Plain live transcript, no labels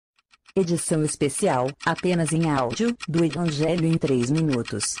edição especial, apenas em áudio, do Evangelho em 3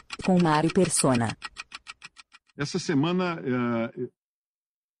 minutos, com MPersona. Essa semana,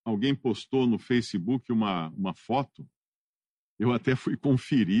 alguém postou no Facebook uma foto. Eu até fui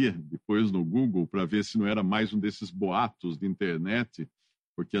conferir depois no Google para ver se não era mais um desses boatos de internet,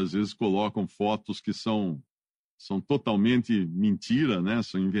 porque às vezes colocam fotos que são totalmente mentira, né?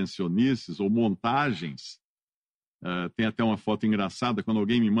 São invencionices ou montagens. Tem até uma foto engraçada, quando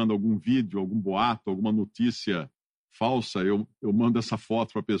alguém me manda algum vídeo, algum boato, alguma notícia falsa, eu mando essa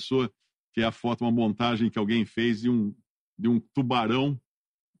foto para a pessoa, que é a foto, uma montagem que alguém fez de um tubarão,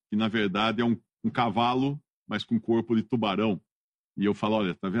 que na verdade é um cavalo, mas com corpo de tubarão. E eu falo,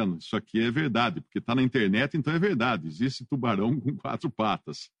 olha, tá vendo? Isso aqui é verdade, porque está na internet, então é verdade. Existe tubarão com 4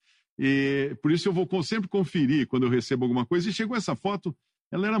 patas. E por isso eu vou sempre conferir quando eu recebo alguma coisa. E chegou essa foto,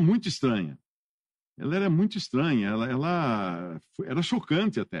 ela era muito estranha. Ela era muito estranha, ela era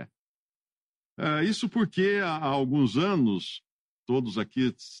chocante até. Isso porque há alguns anos, todos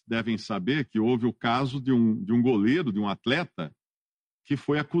aqui devem saber que houve o caso de um goleiro, de um atleta, que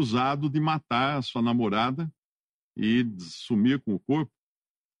foi acusado de matar a sua namorada e sumir com o corpo.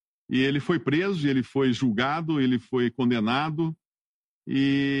 E ele foi preso, ele foi julgado, ele foi condenado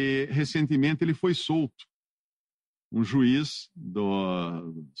e recentemente ele foi solto. Um juiz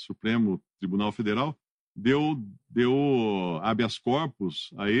do Supremo Tribunal Federal deu habeas corpus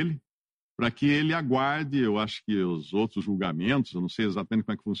a ele para que ele aguarde, eu acho que os outros julgamentos, eu não sei exatamente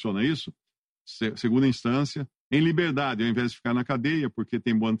como é que funciona isso, segunda instância, em liberdade, ao invés de ficar na cadeia, porque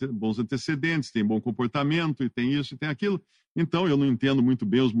tem bons antecedentes, tem bom comportamento, e tem isso e tem aquilo. Então, eu não entendo muito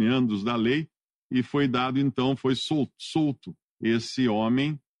bem os meandros da lei, e foi dado, então, foi solto esse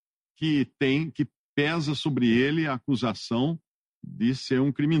homem que pesa sobre ele a acusação de ser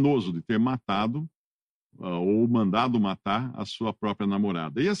um criminoso, de ter matado ou mandado matar a sua própria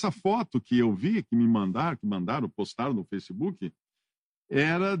namorada. E essa foto que eu vi, que postaram no Facebook,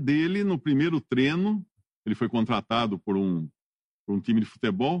 era dele no primeiro treino. Ele foi contratado por um time de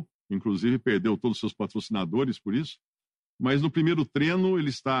futebol, inclusive perdeu todos os seus patrocinadores por isso, mas no primeiro treino ele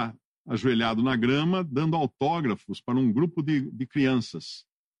está ajoelhado na grama, dando autógrafos para um grupo de crianças.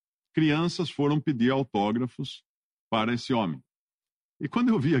 Crianças foram pedir autógrafos para esse homem. E quando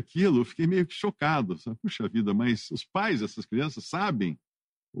eu vi aquilo, eu fiquei meio que chocado. Puxa vida, mas os pais dessas crianças sabem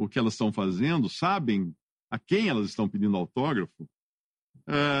o que elas estão fazendo, sabem a quem elas estão pedindo autógrafo.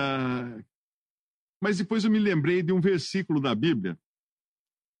 Mas depois eu me lembrei de um versículo da Bíblia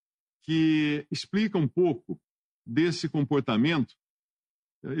que explica um pouco desse comportamento.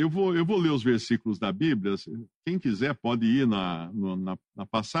 Eu vou ler os versículos da Bíblia. Quem quiser pode ir na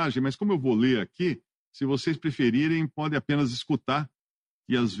passagem, mas como eu vou ler aqui, se vocês preferirem, pode apenas escutar,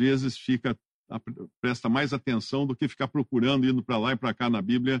 que às vezes presta mais atenção do que ficar procurando, indo para lá e para cá na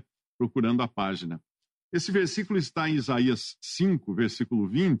Bíblia, procurando a página. Esse versículo está em Isaías 5, versículo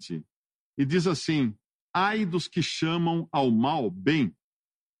 20, e diz assim: ai dos que chamam ao mal bem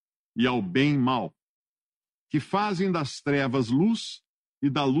e ao bem mal, que fazem das trevas luz e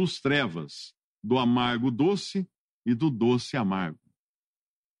da luz trevas, do amargo doce e do doce amargo.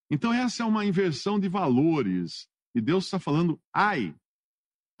 Então essa é uma inversão de valores, e Deus está falando, ai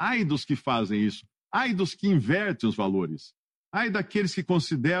dos que fazem isso, ai dos que invertem os valores, ai daqueles que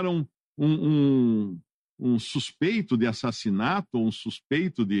consideram um suspeito de assassinato, ou um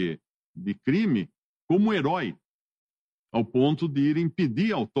suspeito de crime, como herói, ao ponto de irem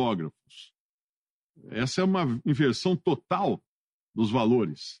pedir autógrafos. Essa é uma inversão total dos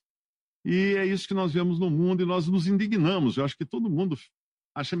valores. E é isso que nós vemos no mundo e nós nos indignamos. Eu acho que todo mundo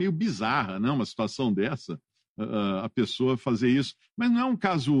acha meio bizarra, né, uma situação dessa, a pessoa fazer isso. Mas não é um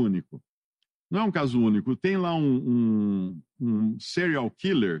caso único. Não é um caso único. Tem lá um serial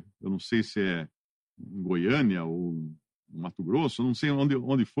killer, eu não sei se é em Goiânia ou no Mato Grosso, eu não sei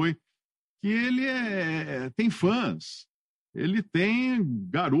onde foi, que ele tem fãs. Ele tem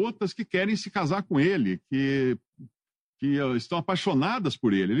garotas que querem se casar com ele, que estão apaixonadas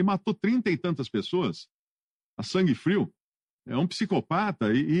por ele. Ele matou 30 e tantas pessoas, a sangue frio. É um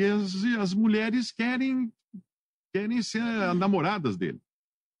psicopata e as mulheres querem ser namoradas dele.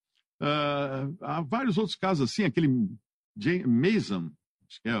 Há vários outros casos assim, aquele Mason,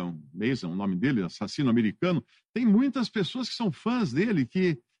 acho que é Mason o nome dele, assassino americano. Tem muitas pessoas que são fãs dele,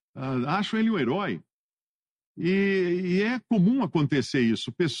 que acham ele um herói. E é comum acontecer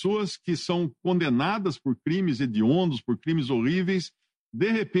isso. Pessoas que são condenadas por crimes hediondos, por crimes horríveis, de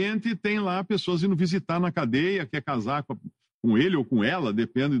repente tem lá pessoas indo visitar na cadeia, quer casar com ele ou com ela,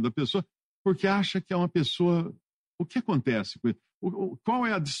 depende da pessoa, porque acha que é uma pessoa... O que acontece? Qual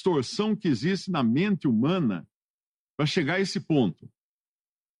é a distorção que existe na mente humana para chegar a esse ponto?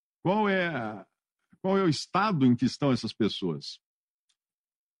 Qual é o estado em que estão essas pessoas?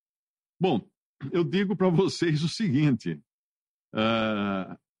 Bom, eu digo para vocês o seguinte: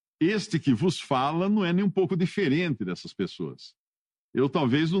 este que vos fala não é nem um pouco diferente dessas pessoas. Eu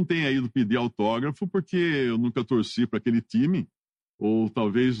talvez não tenha ido pedir autógrafo porque eu nunca torci para aquele time, ou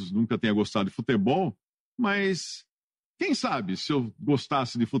talvez nunca tenha gostado de futebol, mas quem sabe se eu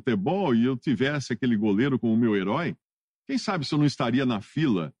gostasse de futebol e eu tivesse aquele goleiro como meu herói, quem sabe se eu não estaria na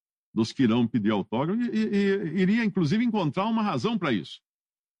fila dos que irão pedir autógrafo e iria inclusive encontrar uma razão para isso.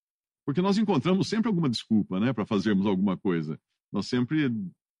 Porque nós encontramos sempre alguma desculpa, né, para fazermos alguma coisa. Nós sempre,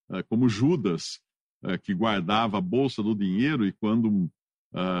 como Judas, que guardava a bolsa do dinheiro e quando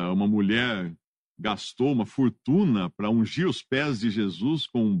uma mulher gastou uma fortuna para ungir os pés de Jesus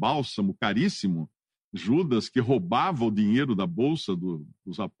com um bálsamo caríssimo, Judas, que roubava o dinheiro da bolsa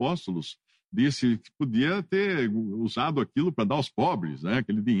dos apóstolos, disse que podia ter usado aquilo para dar aos pobres, né,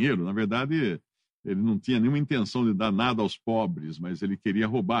 aquele dinheiro. Na verdade, ele não tinha nenhuma intenção de dar nada aos pobres, mas ele queria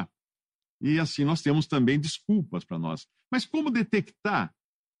roubar. E assim nós temos também desculpas para nós. Mas como detectar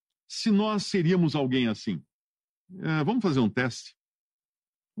se nós seríamos alguém assim? Vamos fazer um teste.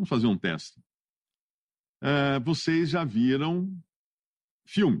 Vamos fazer um teste. Vocês já viram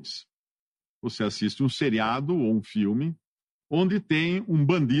filmes. Você assiste um seriado ou um filme onde tem um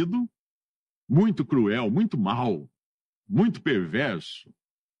bandido muito cruel, muito mau, muito perverso,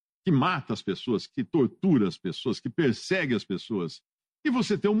 que mata as pessoas, que tortura as pessoas, que persegue as pessoas. E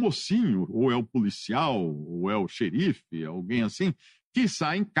você tem um mocinho, ou é o policial, ou é o xerife, alguém assim, que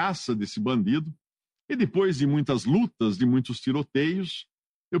sai em caça desse bandido. E depois de muitas lutas, de muitos tiroteios,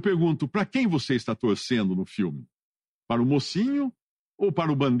 eu pergunto, para quem você está torcendo no filme? Para o mocinho ou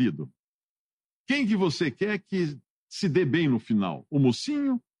para o bandido? Quem que você quer que se dê bem no final? O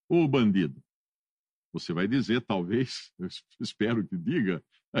mocinho ou o bandido? Você vai dizer, talvez, eu espero que diga,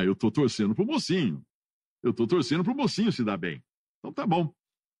 eu estou torcendo para o mocinho. Eu estou torcendo para o mocinho se dar bem. Então tá bom.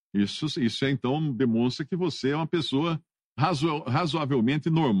 Isso então demonstra que você é uma pessoa razoavelmente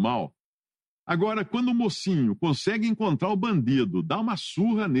normal. Agora, quando o mocinho consegue encontrar o bandido, dá uma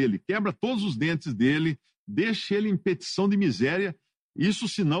surra nele, quebra todos os dentes dele, deixa ele em petição de miséria, isso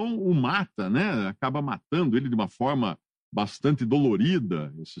senão o mata, né? Acaba matando ele de uma forma bastante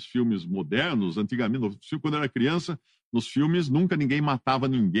dolorida. Esses filmes modernos, antigamente, quando eu era criança, nos filmes nunca ninguém matava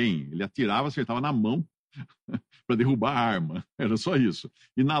ninguém. Ele atirava, acertava na mão para derrubar a arma. Era só isso.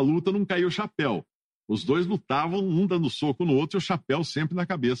 E na luta não caía o chapéu. Os dois lutavam, um dando soco no outro e o chapéu sempre na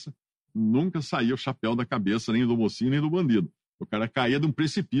cabeça. Nunca saía o chapéu da cabeça, nem do mocinho, nem do bandido. O cara caía de um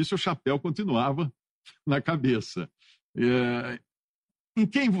precipício e o chapéu continuava na cabeça. Em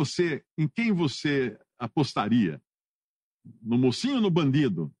quem você apostaria? No mocinho ou no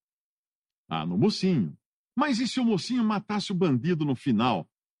bandido? No mocinho. Mas e se o mocinho matasse o bandido no final?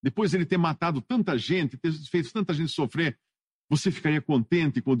 Depois de ele ter matado tanta gente, ter feito tanta gente sofrer, você ficaria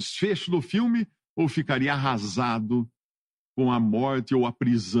contente com o desfecho do filme ou ficaria arrasado com a morte ou a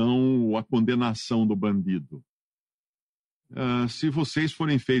prisão ou a condenação do bandido? Se vocês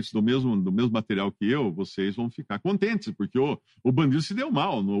forem feitos do mesmo material que eu, vocês vão ficar contentes, porque o bandido se deu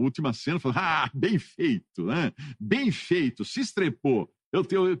mal. Na última cena, falou, bem feito, né? Bem feito, se estrepou. Eu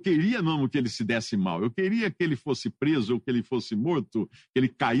queria não que ele se desse mal. Eu queria que ele fosse preso, ou que ele fosse morto, que ele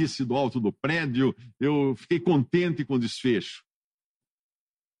caísse do alto do prédio. Eu fiquei contente com o desfecho.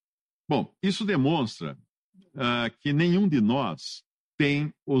 Bom, isso demonstra que nenhum de nós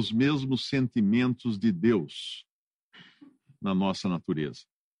tem os mesmos sentimentos de Deus na nossa natureza.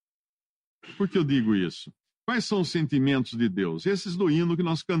 Por que eu digo isso? Quais são os sentimentos de Deus? Esses do hino que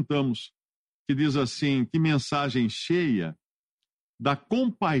nós cantamos, que diz assim, que mensagem cheia da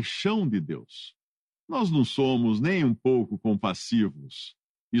compaixão de Deus. Nós não somos nem um pouco compassivos,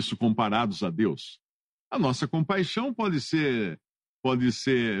 isso comparados a Deus. A nossa compaixão pode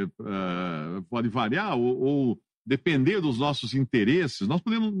variar ou depender dos nossos interesses. Nós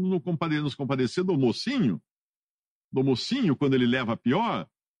podemos nos compadecer do mocinho quando ele leva a pior,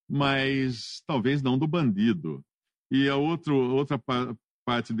 mas talvez não do bandido. E a outra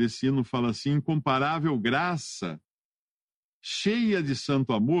parte desse hino fala assim, incomparável graça, cheia de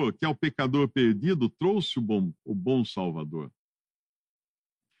santo amor, que ao pecador perdido trouxe o bom Salvador.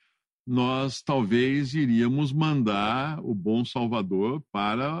 Nós talvez iríamos mandar o bom Salvador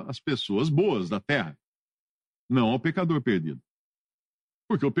para as pessoas boas da terra, não ao pecador perdido.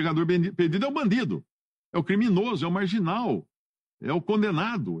 Porque o pecador perdido é o bandido, é o criminoso, é o marginal, é o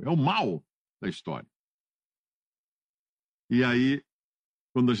condenado, é o mal da história. E aí,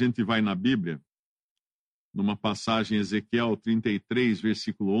 quando a gente vai na Bíblia, numa passagem Ezequiel 33,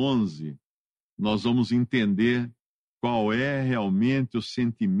 versículo 11, nós vamos entender qual é realmente o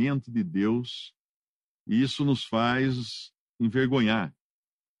sentimento de Deus, e isso nos faz envergonhar.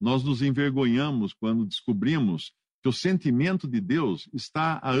 Nós nos envergonhamos quando descobrimos que o sentimento de Deus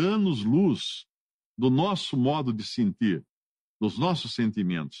está a anos-luz do nosso modo de sentir, dos nossos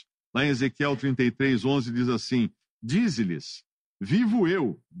sentimentos. Lá em Ezequiel 33:11 diz assim: dize-lhes, vivo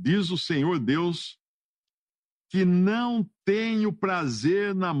eu, diz o Senhor Deus, que não tenho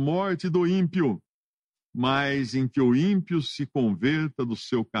prazer na morte do ímpio, mas em que o ímpio se converta do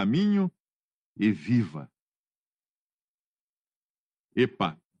seu caminho e viva.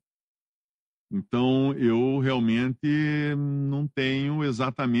 Epa! Então, eu realmente não tenho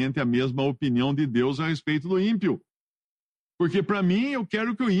exatamente a mesma opinião de Deus a respeito do ímpio. Porque, para mim, eu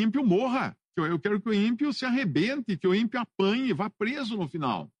quero que o ímpio morra. Eu quero que o ímpio se arrebente, que o ímpio apanhe, vá preso no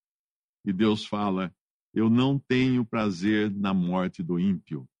final. E Deus fala, eu não tenho prazer na morte do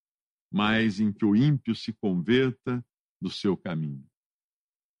ímpio, mas em que o ímpio se converta do seu caminho.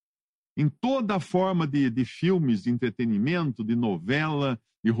 Em toda forma de filmes, de entretenimento, de novela,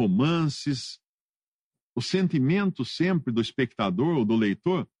 de romances, o sentimento sempre do espectador ou do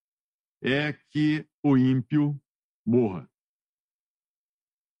leitor é que o ímpio morra.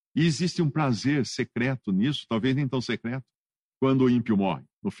 E existe um prazer secreto nisso, talvez nem tão secreto, quando o ímpio morre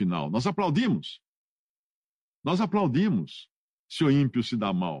no final. Nós aplaudimos se o ímpio se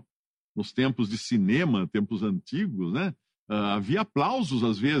dá mal. Nos tempos de cinema, tempos antigos, né? Havia aplausos,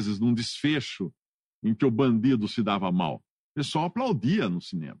 às vezes, num desfecho em que o bandido se dava mal. O pessoal aplaudia no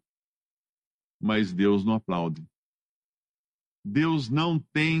cinema. Mas Deus não aplaude. Deus não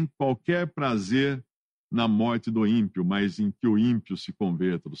tem qualquer prazer na morte do ímpio, mas em que o ímpio se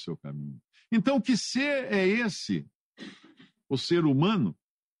converta do seu caminho. Então, que ser é esse? O ser humano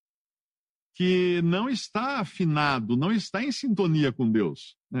que não está afinado, não está em sintonia com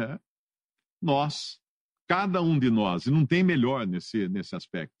Deus. Né? Nós, cada um de nós, e não tem melhor nesse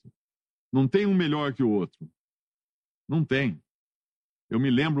aspecto. Não tem um melhor que o outro. Não tem. Eu me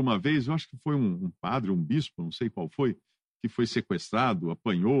lembro uma vez, eu acho que foi um padre, um bispo, não sei qual foi, que foi sequestrado,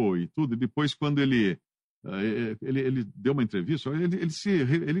 apanhou e tudo, e depois quando ele deu uma entrevista,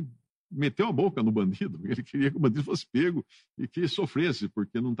 ele meteu a boca no bandido, ele queria que o bandido fosse pego e que sofresse,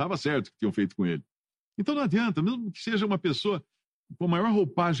 porque não estava certo o que tinham feito com ele. Então não adianta, mesmo que seja uma pessoa com maior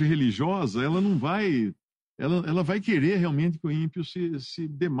roupagem religiosa, ela não vai, ela vai querer realmente que o ímpio se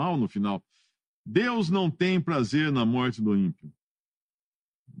dê mal no final. Deus não tem prazer na morte do ímpio.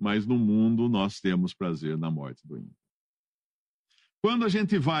 Mas no mundo nós temos prazer na morte do ímpio. Quando a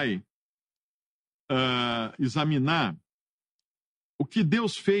gente vai examinar o que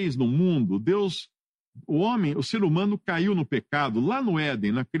Deus fez no mundo, o ser humano caiu no pecado, lá no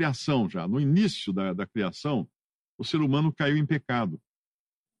Éden, na criação já, no início da criação, o ser humano caiu em pecado.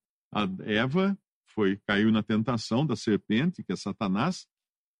 A Eva caiu na tentação da serpente, que é Satanás,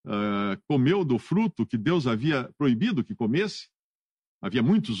 comeu do fruto que Deus havia proibido que comesse. Havia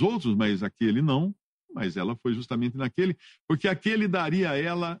muitos outros, mas aquele não. Mas ela foi justamente naquele, porque aquele daria a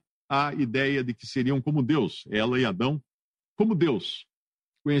ela a ideia de que seriam como Deus, ela e Adão, como Deus,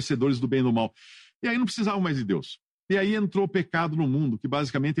 conhecedores do bem e do mal. E aí não precisavam mais de Deus. E aí entrou o pecado no mundo, que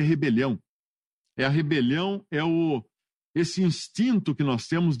basicamente é rebelião. A rebelião é esse instinto que nós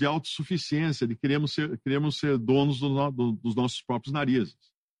temos de autossuficiência, de queremos ser donos dos nossos próprios narizes,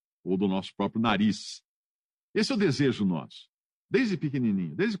 ou do nosso próprio nariz. Esse é o desejo nosso. Desde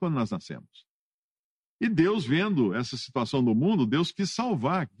pequenininho, desde quando nós nascemos. E Deus, vendo essa situação do mundo, Deus quis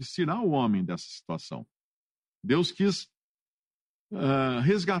salvar, quis tirar o homem dessa situação. Deus quis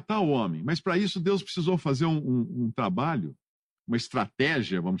resgatar o homem. Mas para isso Deus precisou fazer um trabalho, uma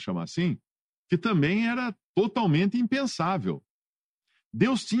estratégia, vamos chamar assim, que também era totalmente impensável.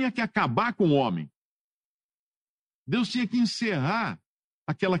 Deus tinha que acabar com o homem. Deus tinha que encerrar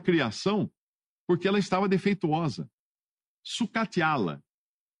aquela criação porque ela estava defeituosa. Sucateá-la.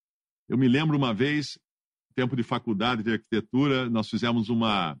 Eu me lembro uma vez, tempo de faculdade de arquitetura, nós fizemos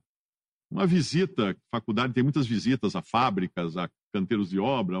uma visita. Faculdade tem muitas visitas a fábricas, a canteiros de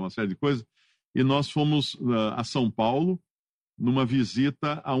obra, uma série de coisas, e nós fomos a São Paulo numa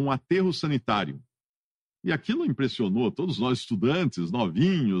visita a um aterro sanitário. E aquilo impressionou todos nós estudantes,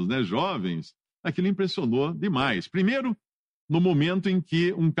 novinhos, né, jovens. Aquilo impressionou demais. Primeiro, no momento em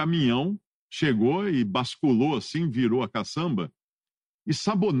que um caminhão chegou e basculou assim, virou a caçamba, e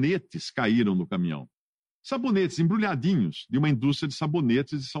sabonetes caíram no caminhão. Sabonetes embrulhadinhos, de uma indústria de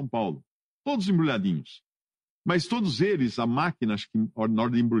sabonetes de São Paulo. Todos embrulhadinhos. Mas todos eles, a máquina, acho que na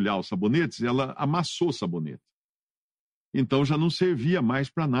hora de embrulhar os sabonetes, ela amassou o sabonete. Então já não servia mais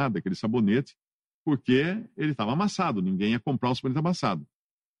para nada aquele sabonete, porque ele estava amassado, ninguém ia comprar um sabonete amassado.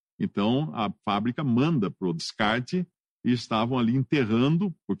 Então, a fábrica manda para o descarte e estavam ali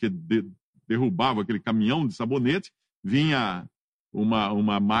enterrando, porque derrubava aquele caminhão de sabonete, vinha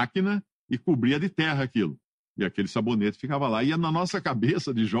uma máquina e cobria de terra aquilo. E aquele sabonete ficava lá. E na nossa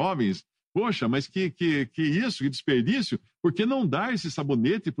cabeça de jovens, poxa, mas que isso, que desperdício, por que não dar esse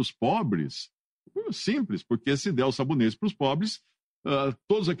sabonete para os pobres? Simples, porque se der o sabonete para os pobres,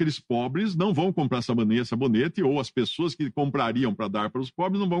 todos aqueles pobres não vão comprar sabonete, ou as pessoas que comprariam para dar para os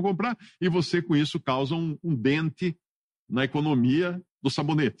pobres não vão comprar, e você com isso causa um dente na economia do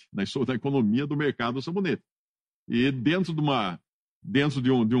sabonete, na economia do mercado do sabonete. E dentro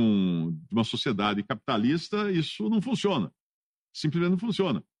de uma sociedade capitalista, isso não funciona. Simplesmente não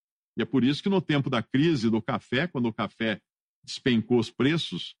funciona. E é por isso que no tempo da crise do café, quando o café despencou os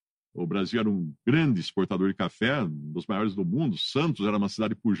preços, o Brasil era um grande exportador de café, um dos maiores do mundo. Santos era uma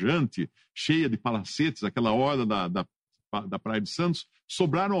cidade pujante, cheia de palacetes, aquela orla da Praia de Santos.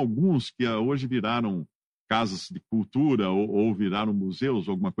 Sobraram alguns que hoje viraram casas de cultura ou viraram museus,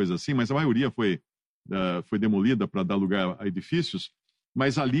 alguma coisa assim, mas a maioria foi demolida para dar lugar a edifícios.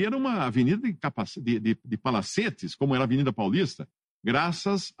 Mas ali era uma avenida de palacetes, como era a Avenida Paulista,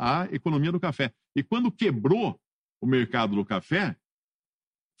 graças à economia do café. E quando quebrou o mercado do café,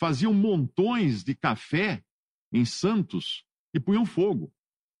 faziam montões de café em Santos e punham fogo.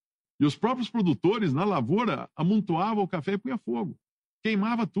 E os próprios produtores na lavoura amontoavam o café e punham fogo.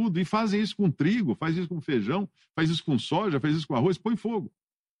 Queimava tudo. E fazem isso com trigo, faz isso com feijão, faz isso com soja, faz isso com arroz, põe fogo.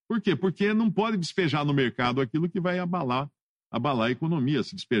 Por quê? Porque não pode despejar no mercado aquilo que vai abalar a economia,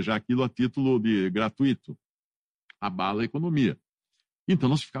 se despejar aquilo a título de gratuito. Abala a economia. Então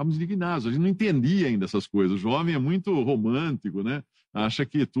nós ficávamos indignados, a gente não entendia ainda essas coisas. O jovem é muito romântico, né? Acha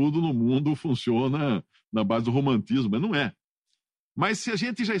que tudo no mundo funciona na base do romantismo, mas não é. Mas se a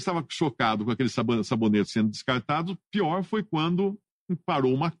gente já estava chocado com aqueles sabonetes sendo descartados, pior foi quando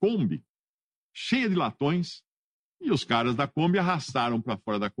parou uma Kombi, cheia de latões, e os caras da Kombi arrastaram para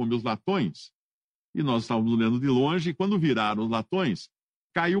fora da Kombi os latões. E nós estávamos olhando de longe, e quando viraram os latões,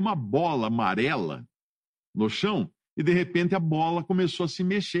 caiu uma bola amarela no chão, e de repente a bola começou a se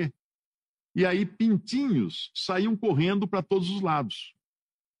mexer. E aí pintinhos saíam correndo para todos os lados.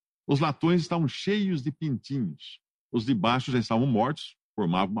 Os latões estavam cheios de pintinhos. Os de baixo já estavam mortos,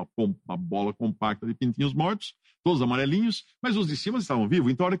 formavam uma bola compacta de pintinhos mortos, todos amarelinhos, mas os de cima estavam vivos.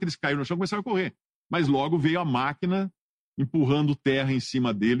 Então, a hora que eles caíram no chão, começaram a correr. Mas logo veio a máquina empurrando terra em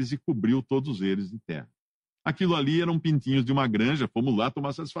cima deles e cobriu todos eles de terra. Aquilo ali eram pintinhos de uma granja, fomos lá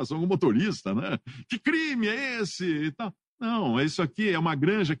tomar satisfação com o motorista, né? Que crime é esse? E tal. Não, isso aqui é uma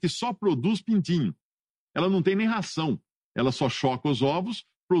granja que só produz pintinho. Ela não tem nem ração. Ela só choca os ovos,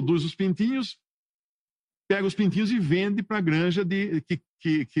 produz os pintinhos, pega os pintinhos e vende para a granja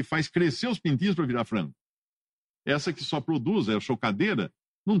que faz crescer os pintinhos para virar frango. Essa que só produz, é a chocadeira,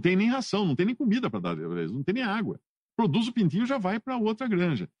 não tem nem ração, não tem nem comida para dar, não tem nem água. Produz o pintinho e já vai para outra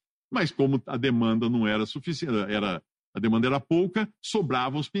granja. Mas como a demanda não era suficiente, a demanda era pouca,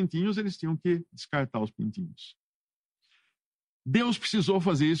 sobravam os pintinhos, eles tinham que descartar os pintinhos. Deus precisou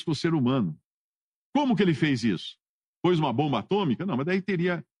fazer isso com o ser humano. Como que ele fez isso? Pôs uma bomba atômica? Não, mas daí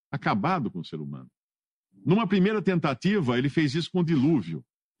teria acabado com o ser humano. Numa primeira tentativa, ele fez isso com o dilúvio.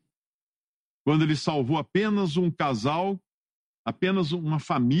 Quando ele salvou apenas um casal, apenas uma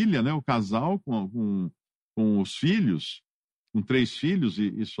família, né, o casal com os filhos, com 3 filhos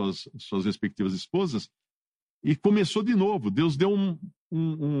e suas respectivas esposas, e começou de novo. Deus deu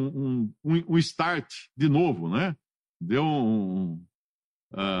um start de novo, né?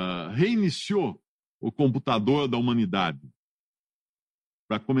 Reiniciou o computador da humanidade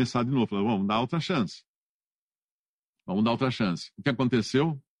para começar de novo. Falou, vamos dar outra chance. Vamos dar outra chance. O que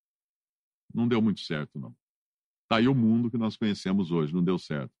aconteceu? Não deu muito certo, não. Está aí o mundo que nós conhecemos hoje, não deu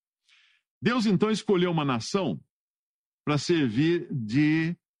certo. Deus, então, escolheu uma nação para servir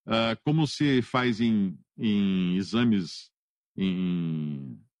de, como se faz em exames,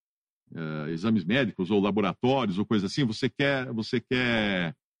 exames médicos ou laboratórios ou coisa assim. Você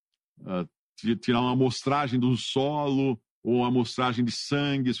quer tirar uma amostragem do solo ou uma amostragem de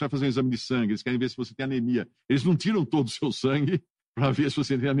sangue. Você vai fazer um exame de sangue, eles querem ver se você tem anemia. Eles não tiram todo o seu sangue para ver se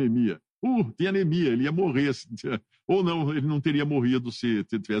você tem anemia. Tem anemia, ele ia morrer. Ou não, ele não teria morrido se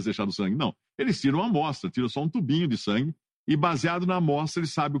tivesse deixado sangue. Não, eles tiram uma amostra, tiram só um tubinho de sangue e baseado na amostra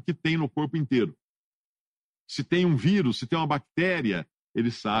eles sabem o que tem no corpo inteiro. Se tem um vírus, se tem uma bactéria,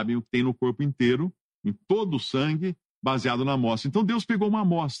 eles sabem o que tem no corpo inteiro, em todo o sangue, baseado na amostra. Então Deus pegou uma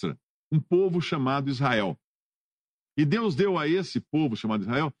amostra, um povo chamado Israel. E Deus deu a esse povo chamado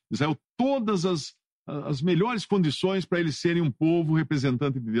Israel todas as melhores condições para eles serem um povo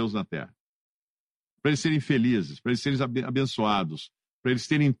representante de Deus na terra. Para eles serem felizes, para eles serem abençoados, para eles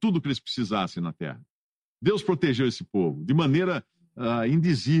terem tudo o que eles precisassem na terra. Deus protegeu esse povo de maneira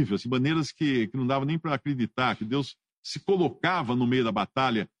indizível, assim, maneiras que não dava nem para acreditar, que Deus se colocava no meio da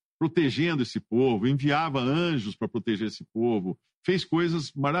batalha, protegendo esse povo, enviava anjos para proteger esse povo, fez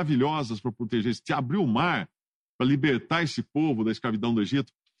coisas maravilhosas para proteger, abriu o mar para libertar esse povo da escravidão do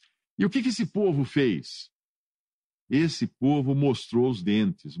Egito. E o que esse povo fez? Esse povo mostrou os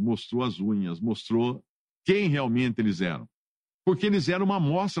dentes, mostrou as unhas, mostrou quem realmente eles eram. Porque eles eram uma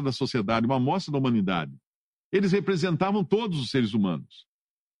amostra da sociedade, uma amostra da humanidade. Eles representavam todos os seres humanos.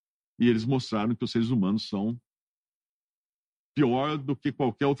 E eles mostraram que os seres humanos são pior do que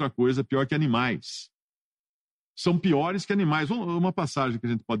qualquer outra coisa, pior que animais. São piores que animais. Uma passagem que a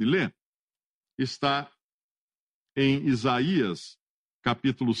gente pode ler está em Isaías,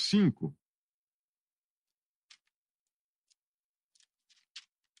 capítulo 5,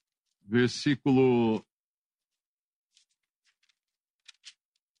 versículo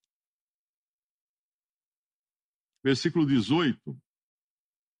 18.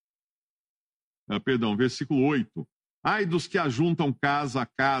 Versículo 8. Ai dos que ajuntam casa a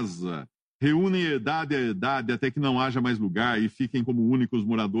casa, reúnem herdade a herdade, até que não haja mais lugar, e fiquem como únicos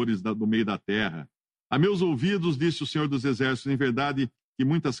moradores do meio da terra. A meus ouvidos, disse o Senhor dos Exércitos, em verdade que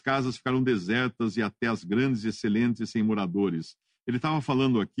muitas casas ficaram desertas e até as grandes e excelentes sem moradores. Ele estava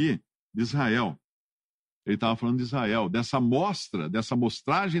falando aqui de Israel. Ele estava falando de Israel, dessa amostra, dessa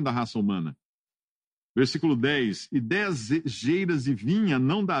amostragem da raça humana. Versículo 10. E 10 geiras de vinha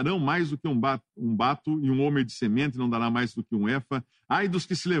não darão mais do que um bato, e um homer de semente não dará mais do que um efa. Ai dos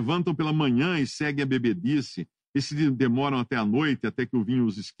que se levantam pela manhã e seguem a bebedice, e se demoram até a noite, até que o vinho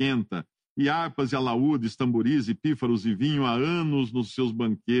os esquenta. E harpas e alaúdes, tamboris e pífaros e vinho há anos nos seus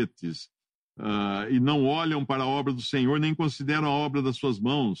banquetes. E não olham para a obra do Senhor, nem consideram a obra das suas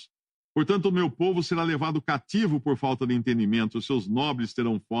mãos. Portanto, o meu povo será levado cativo por falta de entendimento, os seus nobres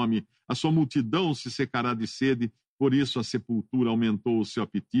terão fome, a sua multidão se secará de sede, por isso a sepultura aumentou o seu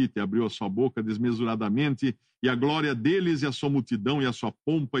apetite, abriu a sua boca desmesuradamente, e a glória deles e a sua multidão e a sua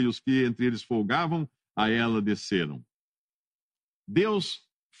pompa e os que entre eles folgavam, a ela desceram. Deus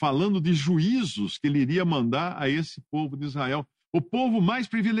falando de juízos que ele iria mandar a esse povo de Israel, o povo mais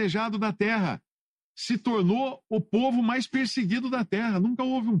privilegiado da terra, se tornou o povo mais perseguido da terra. Nunca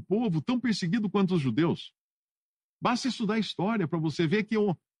houve um povo tão perseguido quanto os judeus. Basta estudar a história para você ver que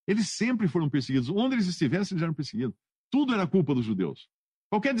eles sempre foram perseguidos. Onde eles estivessem, eles eram perseguidos. Tudo era culpa dos judeus.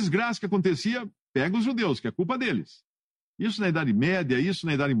 Qualquer desgraça que acontecia, pega os judeus, que é culpa deles. Isso na Idade Média, isso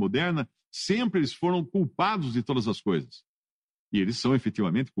na Idade Moderna, sempre eles foram culpados de todas as coisas. E eles são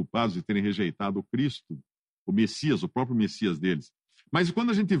efetivamente culpados de terem rejeitado o Cristo, o Messias, o próprio Messias deles. Mas quando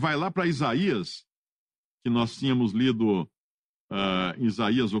a gente vai lá para Isaías, que nós tínhamos lido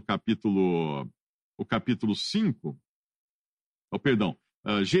Isaías, o capítulo 5,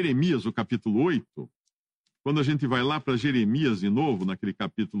 Jeremias, o capítulo 8, quando a gente vai lá para Jeremias de novo, naquele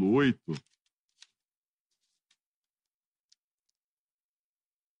capítulo 8,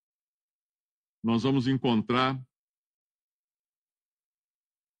 nós vamos encontrar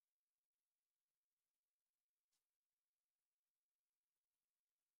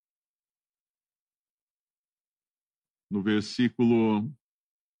no versículo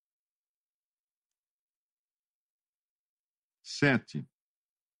 7.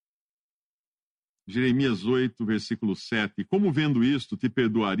 Jeremias 8, versículo 7. Como vendo isto, te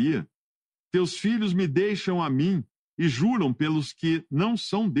perdoaria? Teus filhos me deixam a mim e juram pelos que não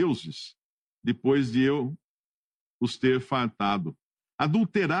são deuses, depois de eu os ter fartado.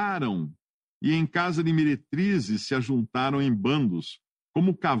 Adulteraram e em casa de meretrizes se ajuntaram em bandos,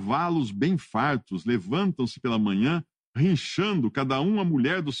 como cavalos bem fartos, levantam-se pela manhã, rinchando cada um a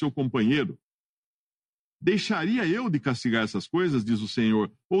mulher do seu companheiro. Deixaria eu de castigar essas coisas, diz o Senhor,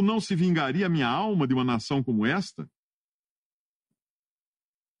 ou não se vingaria minha alma de uma nação como esta?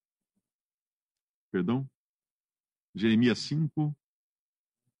 Perdão? Jeremias 5.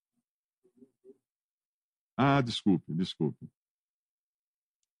 Desculpe.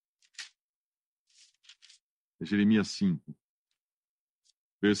 Jeremias 5.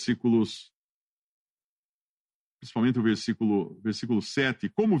 Versículos, principalmente o versículo 7.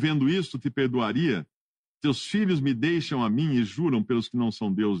 Como vendo isto te perdoaria? Teus filhos me deixam a mim e juram pelos que não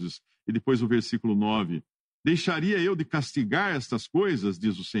são deuses. E depois o versículo 9. Deixaria eu de castigar estas coisas,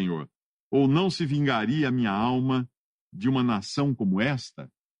 diz o Senhor, ou não se vingaria a minha alma de uma nação como esta?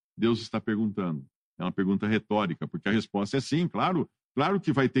 Deus está perguntando. É uma pergunta retórica, porque a resposta é sim, claro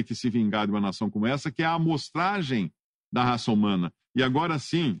que vai ter que se vingar de uma nação como essa, que é a amostragem da raça humana. E agora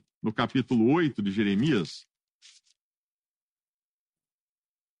sim, no capítulo 8 de Jeremias,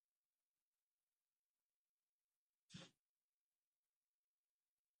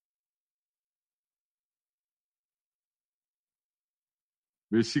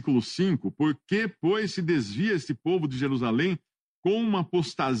 Versículo 5. Por que, pois, se desvia este povo de Jerusalém com uma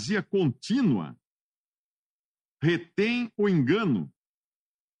apostasia contínua? Retém o engano,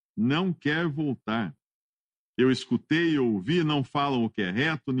 não quer voltar. Eu escutei e ouvi, não falam o que é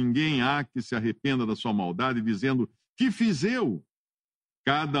reto, ninguém há que se arrependa da sua maldade, dizendo, que fiz eu?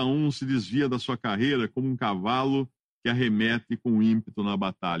 Cada um se desvia da sua carreira como um cavalo que arremete com ímpeto na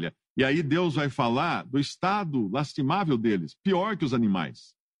batalha. E aí Deus vai falar do estado lastimável deles, pior que os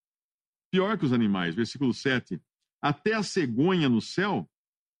animais. Pior que os animais. Versículo 7. Até a cegonha no céu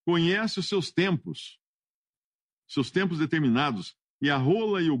conhece os seus tempos determinados, e a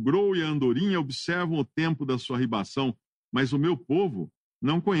rola e o grou e a andorinha observam o tempo da sua ribação, mas o meu povo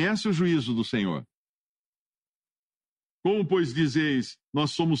não conhece o juízo do Senhor. Como, pois, dizeis,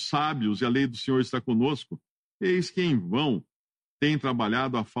 nós somos sábios e a lei do Senhor está conosco? Eis que em vão tem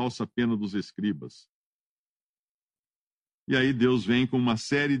trabalhado a falsa pena dos escribas. E aí Deus vem com uma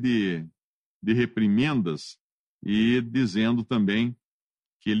série de reprimendas e dizendo também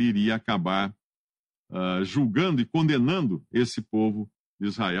que ele iria acabar julgando e condenando esse povo de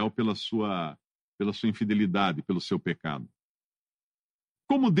Israel pela sua infidelidade, pelo seu pecado.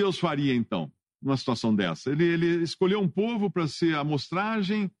 Como Deus faria, então, numa situação dessa? Ele escolheu um povo para ser a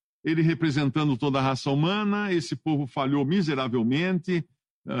amostragem, ele representando toda a raça humana, esse povo falhou miseravelmente,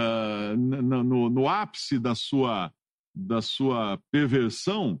 no ápice da sua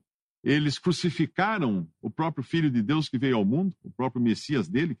perversão, eles crucificaram o próprio Filho de Deus que veio ao mundo, o próprio Messias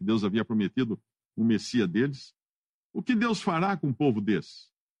dele, que Deus havia prometido o Messias deles. O que Deus fará com um povo desse?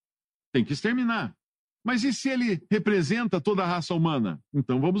 Tem que exterminar. Mas e se ele representa toda a raça humana?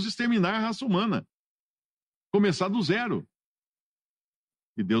 Então vamos exterminar a raça humana. Começar do zero.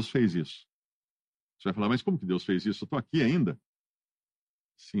 E Deus fez isso. Você vai falar, mas como que Deus fez isso? Eu estou aqui ainda.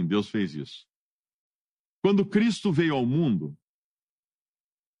 Sim, Deus fez isso. Quando Cristo veio ao mundo,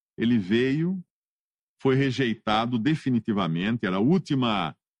 ele veio, foi rejeitado definitivamente, era a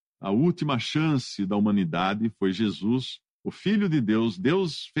última chance da humanidade, foi Jesus, o Filho de Deus,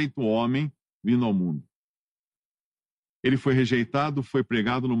 Deus feito homem, vindo ao mundo. Ele foi rejeitado, foi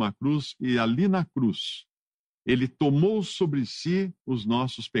pregado numa cruz, e ali na cruz, ele tomou sobre si os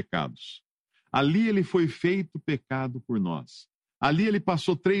nossos pecados. Ali ele foi feito pecado por nós. Ali ele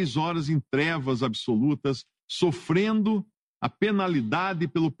passou 3 horas em trevas absolutas, sofrendo a penalidade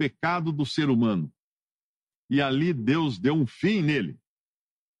pelo pecado do ser humano. E ali Deus deu um fim nele.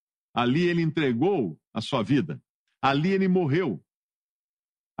 Ali ele entregou a sua vida. Ali ele morreu.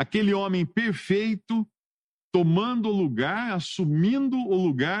 Aquele homem perfeito, tomando o lugar, assumindo o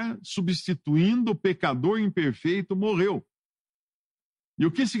lugar, substituindo o pecador imperfeito, morreu. E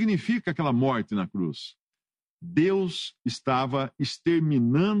o que significa aquela morte na cruz? Deus estava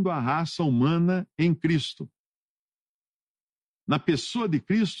exterminando a raça humana em Cristo. Na pessoa de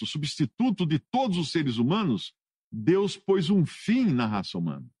Cristo, substituto de todos os seres humanos, Deus pôs um fim na raça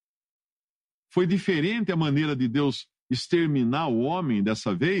humana. Foi diferente a maneira de Deus exterminar o homem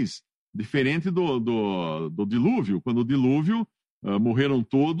dessa vez, diferente do dilúvio. Quando o dilúvio, morreram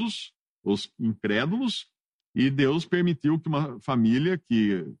todos os incrédulos, e Deus permitiu que uma família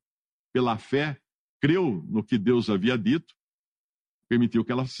que, pela fé, creu no que Deus havia dito, permitiu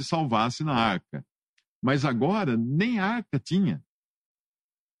que ela se salvasse na arca. Mas agora, nem arca tinha.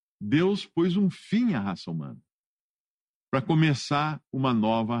 Deus pôs um fim à raça humana, para começar uma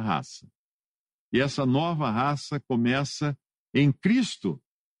nova raça. E essa nova raça começa em Cristo,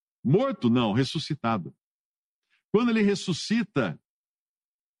 morto não, ressuscitado. Quando ele ressuscita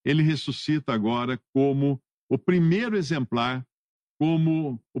agora como o primeiro exemplar,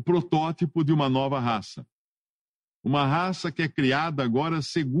 como o protótipo de uma nova raça. Uma raça que é criada agora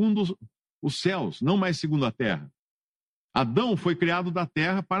segundo os céus, não mais segundo a terra. Adão foi criado da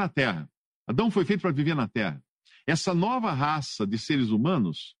terra para a terra. Adão foi feito para viver na terra. Essa nova raça de seres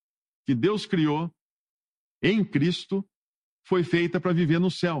humanos que Deus criou em Cristo foi feita para viver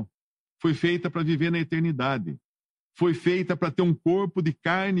no céu. Foi feita para viver na eternidade. Foi feita para ter um corpo de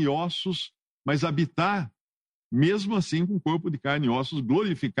carne e ossos, mas habitar, mesmo assim, com um corpo de carne e ossos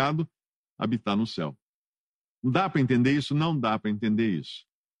glorificado, habitar no céu. Não dá para entender isso? Não dá para entender isso.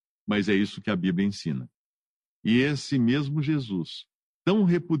 Mas é isso que a Bíblia ensina. E esse mesmo Jesus, tão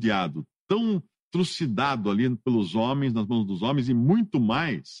repudiado, tão trucidado ali pelos homens, nas mãos dos homens, e muito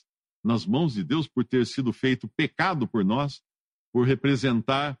mais nas mãos de Deus, por ter sido feito pecado por nós, por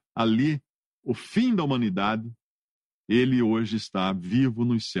representar ali o fim da humanidade, ele hoje está vivo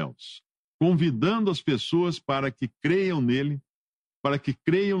nos céus, convidando as pessoas para que creiam nele, para que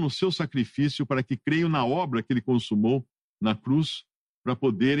creiam no seu sacrifício, para que creiam na obra que ele consumou na cruz, para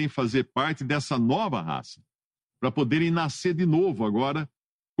poderem fazer parte dessa nova raça, para poderem nascer de novo agora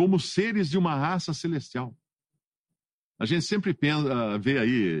como seres de uma raça celestial. A gente sempre pensa, vê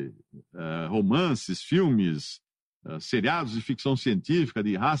aí romances, filmes, seriados de ficção científica,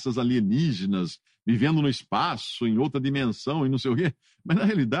 de raças alienígenas, vivendo no espaço, em outra dimensão, e não sei o quê. Mas, na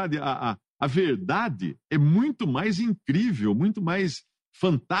realidade, a verdade é muito mais incrível, muito mais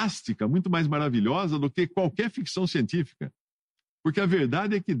fantástica, muito mais maravilhosa do que qualquer ficção científica. Porque a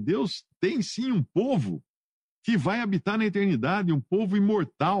verdade é que Deus tem, sim, um povo que vai habitar na eternidade, um povo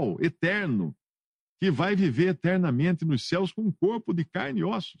imortal, eterno, que vai viver eternamente nos céus com um corpo de carne e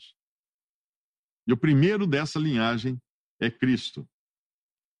ossos. E o primeiro dessa linhagem é Cristo.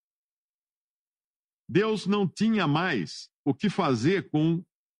 Deus não tinha mais o que fazer com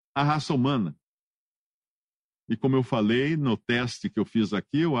a raça humana. E como eu falei no teste que eu fiz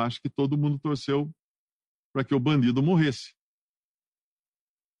aqui, eu acho que todo mundo torceu para que o bandido morresse.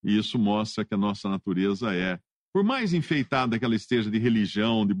 E isso mostra que a nossa natureza por mais enfeitada que ela esteja de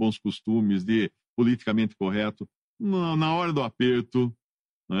religião, de bons costumes, de politicamente correto, na hora do aperto,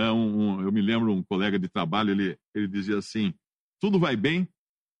 né, eu me lembro um colega de trabalho, ele dizia assim, tudo vai bem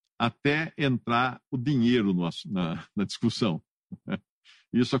até entrar o dinheiro na discussão.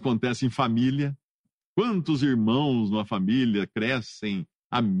 Isso acontece em família. Quantos irmãos numa família crescem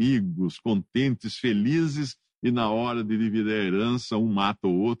amigos, contentes, felizes, e na hora de dividir a herança, um mata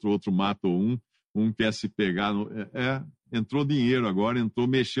o outro mata um quer se pegar. Entrou dinheiro agora,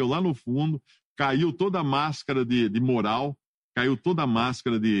 mexeu lá no fundo, caiu toda a máscara de moral, caiu toda a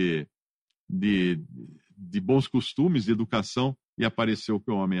máscara de bons costumes, de educação, e apareceu o que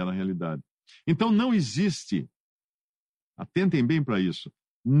o homem é na realidade. Então não existe, atentem bem para isso,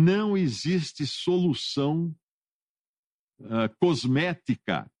 não existe solução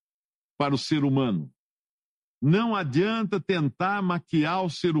cosmética para o ser humano. Não adianta tentar maquiar o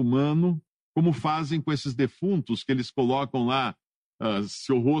ser humano como fazem com esses defuntos que eles colocam lá,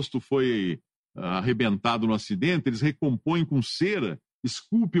 se o rosto foi arrebentado no acidente, eles recompõem com cera,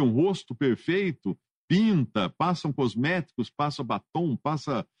 esculpem um rosto perfeito, pinta, passam cosméticos, passa batom,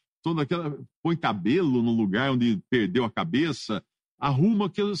 passa toda aquela, põe cabelo no lugar onde perdeu a cabeça, arruma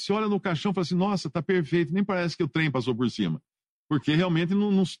que você olha no caixão e fala assim, nossa, tá perfeito, nem parece que o trem passou por cima. Porque realmente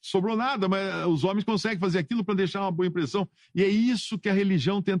não sobrou nada, mas os homens conseguem fazer aquilo para deixar uma boa impressão. E é isso que a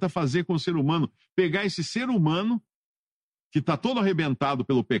religião tenta fazer com o ser humano. Pegar esse ser humano, que está todo arrebentado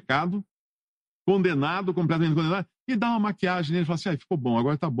pelo pecado, completamente condenado, e dar uma maquiagem nele e falar assim, ficou bom,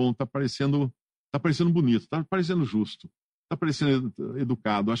 agora tá bom, tá parecendo bonito, tá parecendo justo, tá parecendo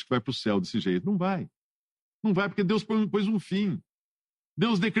educado, acho que vai para o céu desse jeito. Não vai. Não vai, porque Deus pôs um fim.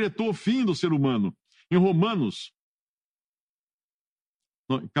 Deus decretou o fim do ser humano. Em Romanos,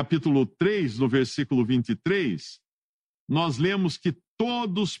 no capítulo 3, no versículo 23, nós lemos que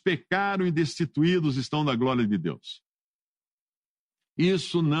todos pecaram e destituídos estão da glória de Deus.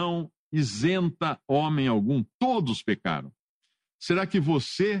 Isso não isenta homem algum, todos pecaram. Será que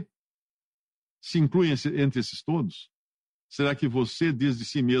você se inclui entre esses todos? Será que você diz de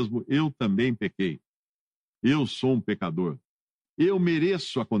si mesmo, eu também pequei? Eu sou um pecador. Eu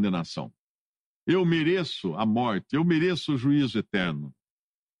mereço a condenação. Eu mereço a morte. Eu mereço o juízo eterno.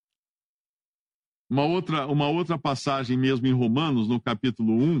 Uma outra passagem mesmo em Romanos, no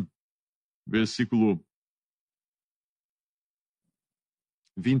capítulo 1, versículo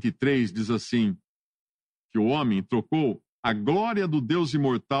 23, diz assim, que o homem trocou a glória do Deus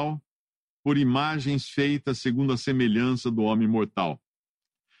imortal por imagens feitas segundo a semelhança do homem mortal,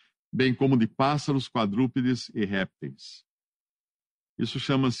 bem como de pássaros, quadrúpedes e répteis. Isso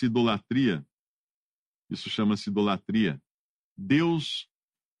chama-se idolatria. Isso chama-se idolatria. Deus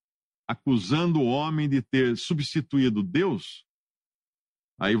acusando o homem de ter substituído Deus.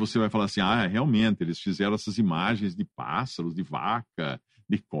 Aí você vai falar assim, realmente, eles fizeram essas imagens de pássaros, de vaca,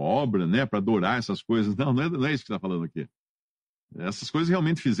 de cobra, né, para adorar essas coisas. Não é isso que está falando aqui. Essas coisas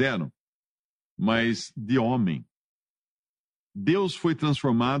realmente fizeram, mas de homem. Deus foi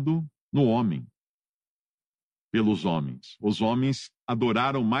transformado no homem, pelos homens. Os homens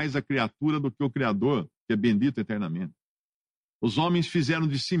adoraram mais a criatura do que o Criador, que é bendito eternamente. Os homens fizeram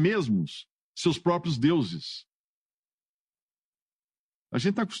de si mesmos seus próprios deuses. A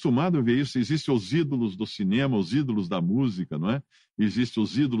gente está acostumado a ver isso. Existem os ídolos do cinema, os ídolos da música, não é? Existem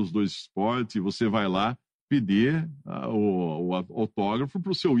os ídolos do esporte. Você vai lá pedir o autógrafo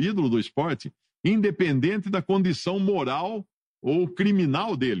para o seu ídolo do esporte, independente da condição moral ou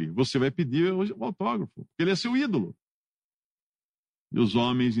criminal dele. Você vai pedir o autógrafo, porque ele é seu ídolo. E os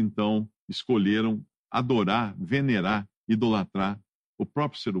homens, então, escolheram adorar, venerar, idolatrar o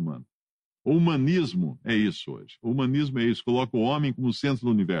próprio ser humano. O humanismo é isso hoje. O humanismo é isso, coloca o homem como centro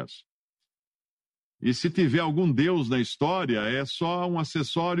do universo. E se tiver algum Deus na história, é só um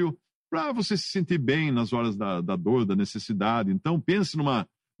acessório para você se sentir bem nas horas da dor, da necessidade. Então, pense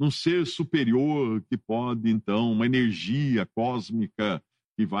num ser superior que pode, então, uma energia cósmica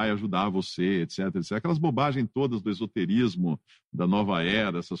que vai ajudar você, etc, etc. Aquelas bobagens todas do esoterismo, da nova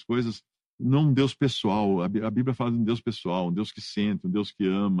era, essas coisas. Não um Deus pessoal. A Bíblia fala de um Deus pessoal, um Deus que sente, um Deus que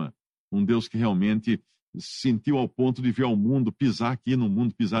ama, um Deus que realmente sentiu ao ponto de ver ao mundo, pisar aqui no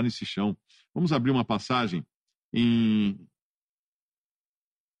mundo, pisar nesse chão. Vamos abrir uma passagem em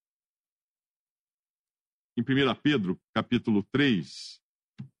 1 Pedro, capítulo 3.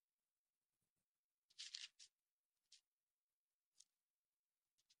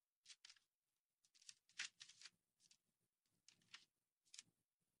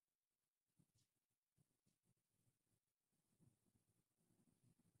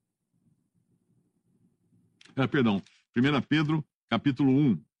 Perdão, 1 Pedro, capítulo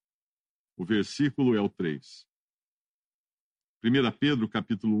 1, o versículo é o 3. 1 Pedro,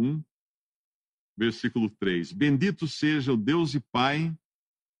 capítulo 1, versículo 3. Bendito seja o Deus e Pai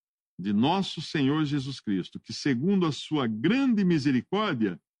de nosso Senhor Jesus Cristo, que segundo a sua grande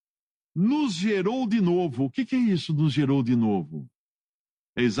misericórdia, nos gerou de novo. O que é isso, nos gerou de novo?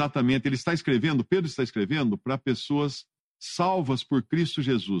 É exatamente, Pedro está escrevendo para pessoas salvas por Cristo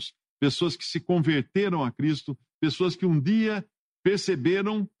Jesus, pessoas que se converteram a Cristo, pessoas que um dia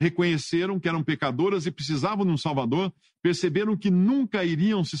perceberam, reconheceram que eram pecadoras e precisavam de um Salvador, perceberam que nunca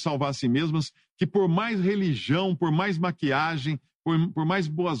iriam se salvar a si mesmas, que por mais religião, por mais maquiagem, por mais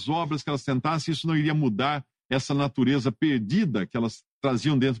boas obras que elas tentassem, isso não iria mudar essa natureza perdida que elas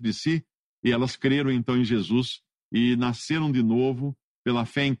traziam dentro de si, e elas creram então em Jesus e nasceram de novo pela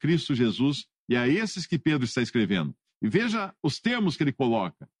fé em Cristo Jesus, e é a esses que Pedro está escrevendo. E veja os termos que ele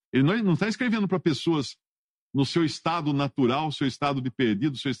coloca. Ele não está escrevendo para pessoas no seu estado natural, seu estado de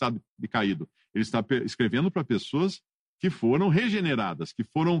perdido, seu estado de caído. Ele está escrevendo para pessoas que foram regeneradas, que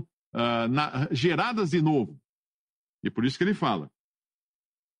foram geradas de novo. E por isso que ele fala: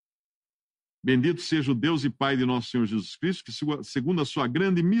 bendito seja o Deus e Pai de nosso Senhor Jesus Cristo, que segundo a sua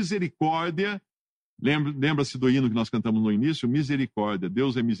grande misericórdia, lembra-se do hino que nós cantamos no início? Misericórdia,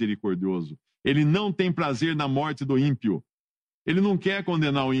 Deus é misericordioso. Ele não tem prazer na morte do ímpio. Ele não quer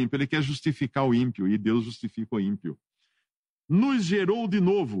condenar o ímpio, ele quer justificar o ímpio, e Deus justifica o ímpio. Nos gerou de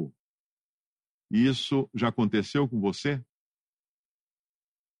novo. E isso já aconteceu com você?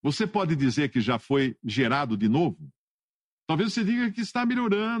 Você pode dizer que já foi gerado de novo? Talvez você diga que está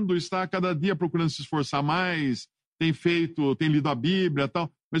melhorando, está cada dia procurando se esforçar mais, tem lido a Bíblia e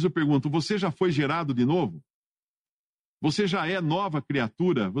tal. Mas eu pergunto, você já foi gerado de novo? Você já é nova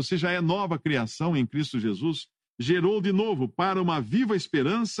criatura? Você já é nova criação em Cristo Jesus? Gerou de novo para uma viva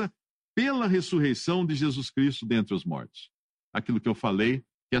esperança pela ressurreição de Jesus Cristo dentre os mortos. Aquilo que eu falei,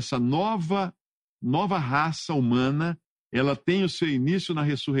 que essa nova raça humana, ela tem o seu início na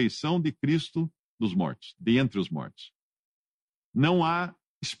ressurreição de Cristo dos mortos, dentre os mortos. Não há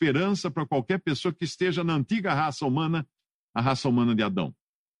esperança para qualquer pessoa que esteja na antiga raça humana, a raça humana de Adão.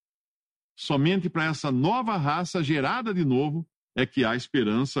 Somente para essa nova raça gerada de novo é que há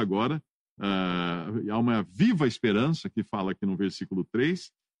esperança agora. Há uma viva esperança, que fala aqui no versículo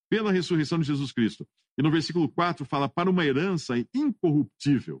 3, pela ressurreição de Jesus Cristo. E no versículo 4 fala: para uma herança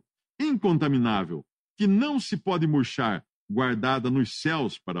incorruptível, incontaminável, que não se pode murchar, guardada nos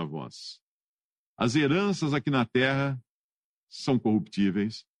céus para vós. As heranças aqui na terra são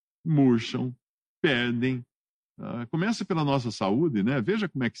corruptíveis, murcham, perdem. Começa pela nossa saúde, né? Veja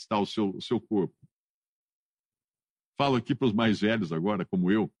como é que está o seu corpo. Falo aqui para os mais velhos agora, como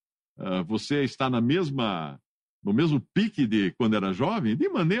eu. Você está no mesmo pique de quando era jovem? De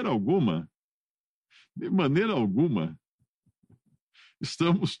maneira alguma. De maneira alguma.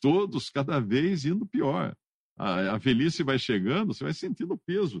 Estamos todos cada vez indo pior. A velhice vai chegando, você vai sentindo o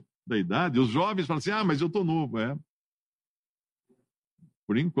peso da idade. Os jovens falam assim: mas eu estou novo.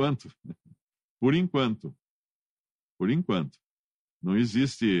 Por enquanto. Por enquanto. Por enquanto. Não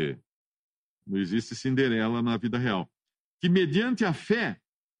existe Cinderela na vida real. Que mediante a fé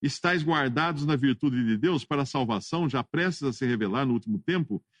estáis guardados na virtude de Deus para a salvação, já prestes a se revelar no último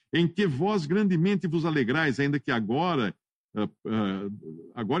tempo, em que vós grandemente vos alegrais, ainda que agora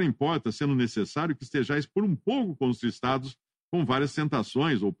importa, sendo necessário, que estejais por um pouco contristados com várias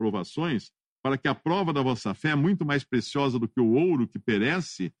tentações ou provações, para que a prova da vossa fé, muito mais preciosa do que o ouro que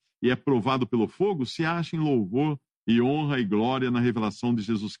perece e é provado pelo fogo, se ache em louvor e honra e glória na revelação de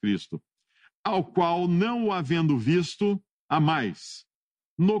Jesus Cristo, ao qual, não o havendo visto, amais,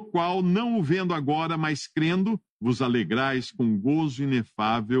 no qual, não o vendo agora, mas crendo, vos alegrais com gozo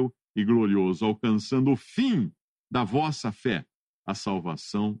inefável e glorioso, alcançando o fim da vossa fé, a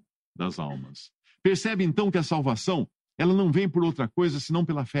salvação das almas. Percebe então que a salvação, ela não vem por outra coisa senão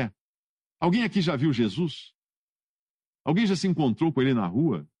pela fé. Alguém aqui já viu Jesus? Alguém já se encontrou com ele na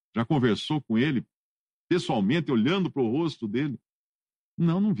rua? Já conversou com ele pessoalmente, olhando para o rosto dele?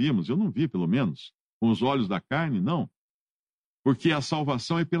 Não vimos. Eu não vi, pelo menos. Com os olhos da carne, não. Porque a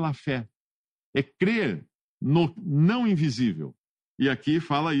salvação é pela fé. É crer no não invisível. E aqui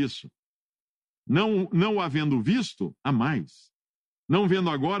fala isso. Não havendo visto, há mais. Não vendo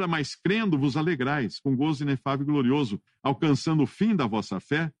agora, mas crendo, vos alegrais, com gozo inefável e glorioso, alcançando o fim da vossa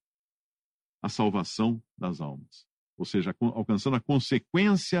fé, a salvação das almas. Ou seja, alcançando a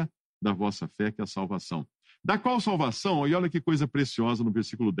consequência da vossa fé, que é a salvação. Da qual salvação, e olha que coisa preciosa no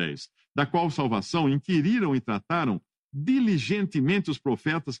versículo 10, da qual salvação inquiriram e trataram diligentemente os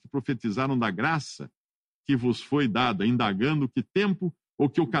profetas que profetizaram da graça que vos foi dada, indagando que tempo ou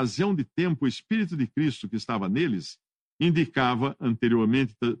que ocasião de tempo o Espírito de Cristo que estava neles indicava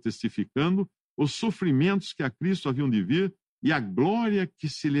anteriormente, testificando os sofrimentos que a Cristo haviam de vir e a glória que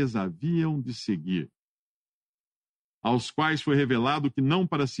se lhes haviam de seguir, aos quais foi revelado que não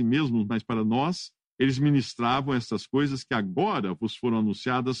para si mesmos, mas para nós, eles ministravam estas coisas que agora vos foram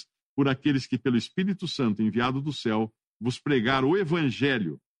anunciadas por aqueles que pelo Espírito Santo enviado do céu vos pregaram o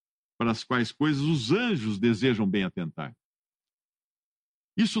Evangelho, para as quais coisas os anjos desejam bem atentar.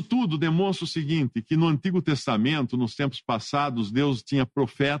 Isso tudo demonstra o seguinte, que no Antigo Testamento, nos tempos passados, Deus tinha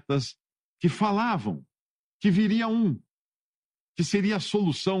profetas que falavam que viria um, que seria a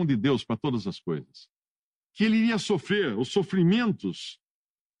solução de Deus para todas as coisas. Que ele iria sofrer os sofrimentos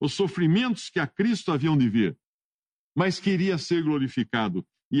que a Cristo haviam de vir, mas que iria ser glorificado.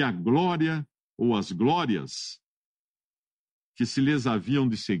 E a glória ou as glórias que se lhes haviam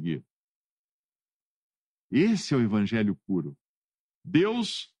de seguir. Esse é o evangelho puro.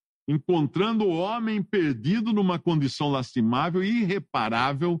 Deus encontrando o homem perdido numa condição lastimável,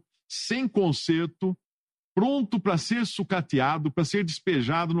 irreparável, sem conserto, pronto para ser sucateado, para ser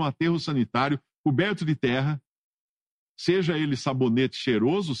despejado no aterro sanitário, coberto de terra, seja ele sabonete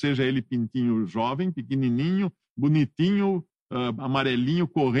cheiroso, seja ele pintinho jovem, pequenininho, bonitinho, amarelinho,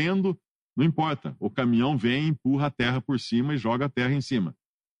 correndo, não importa. O caminhão vem, empurra a terra por cima e joga a terra em cima.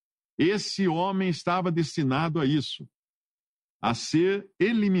 Esse homem estava destinado a isso, a ser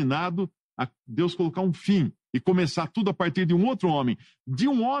eliminado, a Deus colocar um fim e começar tudo a partir de um outro homem. De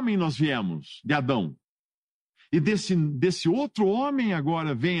um homem nós viemos, de Adão. E desse outro homem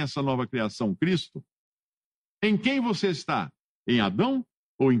agora vem essa nova criação, Cristo. Em quem você está? Em Adão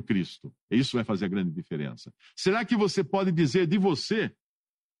ou em Cristo? Isso vai fazer a grande diferença. Será que você pode dizer de você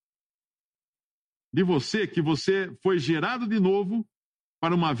que você foi gerado de novo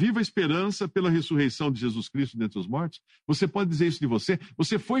para uma viva esperança pela ressurreição de Jesus Cristo dentre os mortos? Você pode dizer isso de você?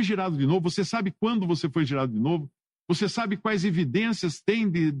 Você foi gerado de novo? Você sabe quando você foi gerado de novo? Você sabe quais evidências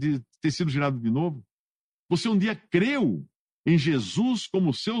tem de ter sido gerado de novo? Você um dia creu em Jesus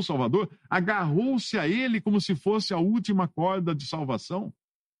como seu Salvador? Agarrou-se a Ele como se fosse a última corda de salvação?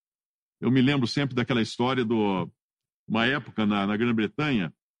 Eu me lembro sempre daquela história uma época na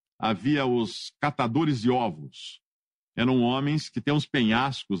Grã-Bretanha, havia os catadores de ovos. Eram homens que têm uns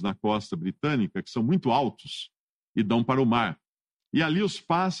penhascos na costa britânica que são muito altos e dão para o mar. E ali os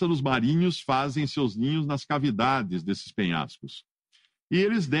pássaros marinhos fazem seus ninhos nas cavidades desses penhascos. E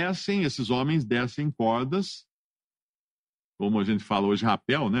esses homens descem cordas, como a gente fala hoje,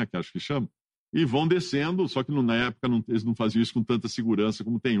 rapel, né, que acho que chama, e vão descendo, só que na época eles não faziam isso com tanta segurança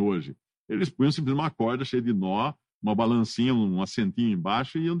como tem hoje. Eles punham simplesmente uma corda cheia de nó, uma balancinha, um assentinho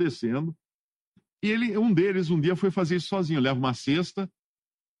embaixo e iam descendo. E um deles, um dia, foi fazer isso sozinho. Leva uma cesta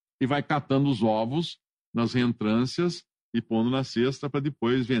e vai catando os ovos nas reentrâncias e pondo na cesta para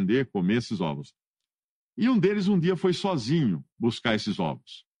depois vender, comer esses ovos. E um deles, um dia, foi sozinho buscar esses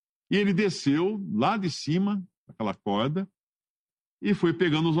ovos. E ele desceu lá de cima, aquela corda, e foi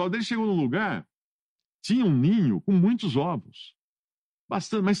pegando os ovos. Ele chegou num lugar, tinha um ninho com muitos ovos.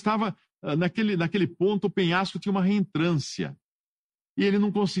 Bastante, mas estava naquele ponto, o penhasco tinha uma reentrância. E ele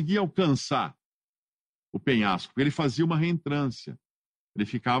não conseguia alcançar o penhasco, porque ele fazia uma reentrância. Ele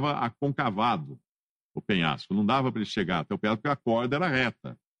ficava aconcavado, o penhasco. Não dava para ele chegar até o penhasco, porque a corda era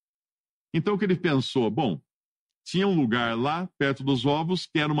reta. Então, o que ele pensou? Bom, tinha um lugar lá, perto dos ovos,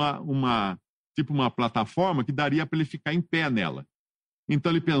 que era tipo uma plataforma que daria para ele ficar em pé nela. Então,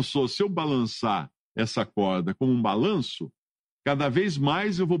 ele pensou, se eu balançar essa corda como um balanço, cada vez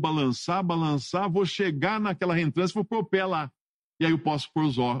mais eu vou balançar, vou chegar naquela reentrância, vou pôr o pé lá. E aí eu posso pôr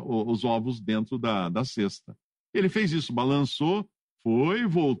os ovos dentro da cesta. Ele fez isso, balançou,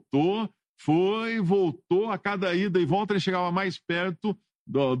 voltou, a cada ida e volta ele chegava mais perto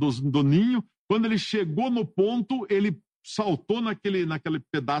do ninho. Quando ele chegou no ponto, ele saltou naquele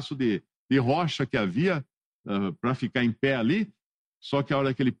pedaço de de rocha que havia para ficar em pé ali. Só que a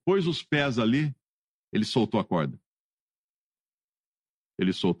hora que ele pôs os pés ali, ele soltou a corda.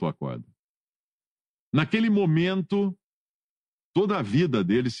 Ele soltou a corda. Naquele momento, toda a vida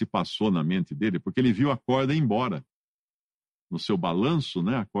dele se passou na mente dele, porque ele viu a corda ir embora. No seu balanço,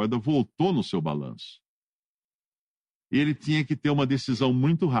 né? A corda voltou no seu balanço. E ele tinha que ter uma decisão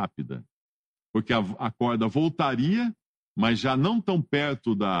muito rápida, porque a corda voltaria, mas já não tão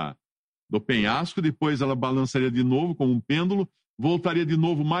perto do penhasco, depois ela balançaria de novo como um pêndulo, voltaria de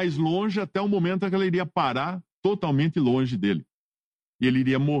novo mais longe, até o momento em que ela iria parar totalmente longe dele. E ele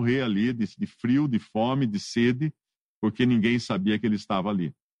iria morrer ali de frio, de fome, de sede, porque ninguém sabia que ele estava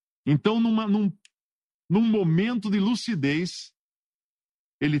ali. Então, num momento de lucidez,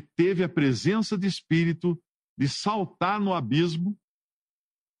 ele teve a presença de espírito de saltar no abismo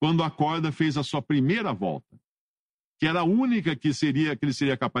quando a corda fez a sua primeira volta, que era a única que ele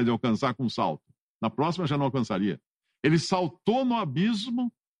seria capaz de alcançar com um salto. Na próxima já não alcançaria. Ele saltou no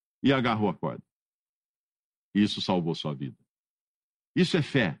abismo e agarrou a corda. E isso salvou sua vida. Isso é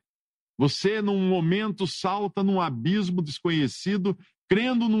fé. Você, num momento, salta num abismo desconhecido,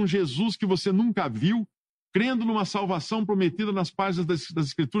 crendo num Jesus que você nunca viu, crendo numa salvação prometida nas páginas das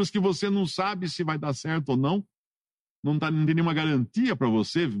Escrituras que você não sabe se vai dar certo ou não. Não tem nenhuma garantia para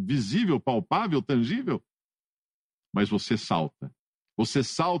você, visível, palpável, tangível. Mas você salta. Você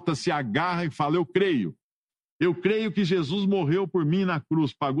salta, se agarra e fala, eu creio. Eu creio que Jesus morreu por mim na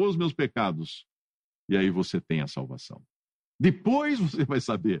cruz, pagou os meus pecados. E aí você tem a salvação. Depois você vai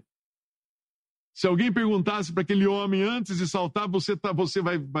saber. Se alguém perguntasse para aquele homem antes de saltar, você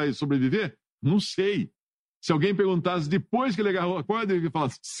vai sobreviver? Não sei. Se alguém perguntasse depois que ele agarrou a corda, ele ia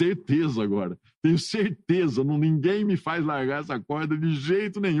falar, certeza agora. Tenho certeza, ninguém me faz largar essa corda de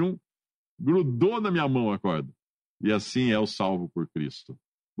jeito nenhum. Grudou na minha mão a corda. E assim é o salvo por Cristo.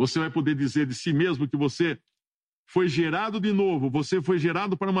 Você vai poder dizer de si mesmo que você foi gerado de novo, você foi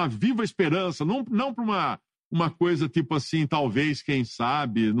gerado para uma viva esperança, não para uma coisa tipo assim, talvez, quem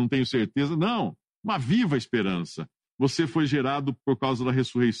sabe, não tenho certeza. Não, uma viva esperança. Você foi gerado por causa da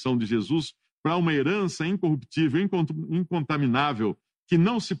ressurreição de Jesus para uma herança incorruptível, incontaminável, que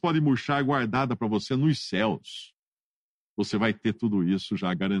não se pode murchar, guardada para você nos céus. Você vai ter tudo isso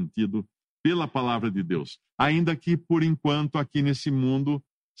já garantido pela palavra de Deus. Ainda que, por enquanto, aqui nesse mundo,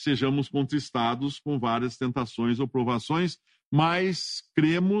 sejamos contristados com várias tentações ou provações, mas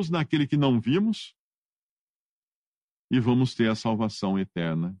cremos naquele que não vimos e vamos ter a salvação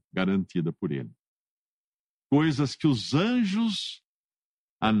eterna garantida por ele. Coisas que os anjos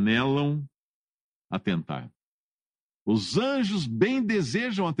anelam a tentar. Os anjos bem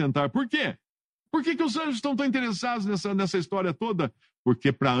desejam atentar. Por quê? Por que os anjos estão tão interessados nessa história toda?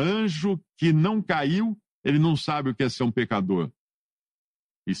 Porque para anjo que não caiu, ele não sabe o que é ser um pecador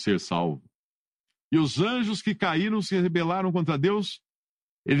e ser salvo. E os anjos que caíram, se rebelaram contra Deus,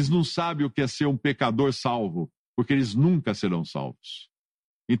 eles não sabem o que é ser um pecador salvo, porque eles nunca serão salvos.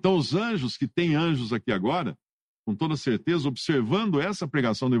 Então os anjos, que tem anjos aqui agora, com toda certeza, observando essa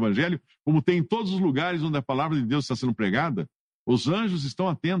pregação do Evangelho, como tem em todos os lugares onde a palavra de Deus está sendo pregada, os anjos estão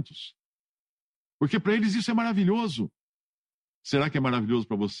atentos. Porque para eles isso é maravilhoso. Será que é maravilhoso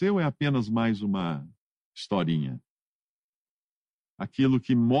para você ou é apenas mais uma historinha? Aquilo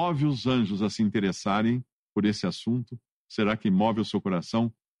que move os anjos a se interessarem por esse assunto, será que move o seu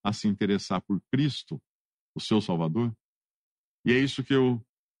coração a se interessar por Cristo, o seu Salvador? E é isso que eu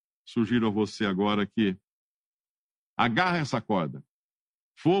sugiro a você agora, que agarra essa corda.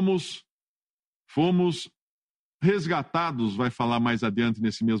 Fomos resgatados, vai falar mais adiante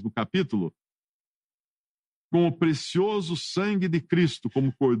nesse mesmo capítulo, com o precioso sangue de Cristo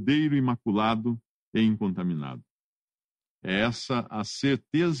como cordeiro imaculado e incontaminado. É essa a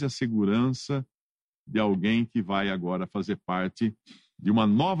certeza e a segurança de alguém que vai agora fazer parte de uma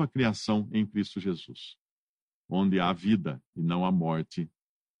nova criação em Cristo Jesus, onde há vida e não a morte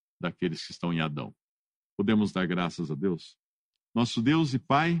daqueles que estão em Adão. Podemos dar graças a Deus? Nosso Deus e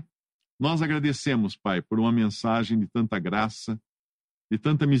Pai, nós agradecemos, Pai, por uma mensagem de tanta graça, de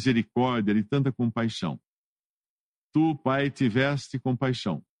tanta misericórdia, de tanta compaixão. Tu, Pai, tiveste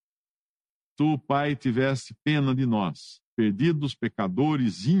compaixão. Tu, Pai, tiveste pena de nós, perdidos,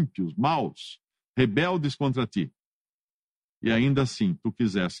 pecadores, ímpios, maus, rebeldes contra ti. E ainda assim, tu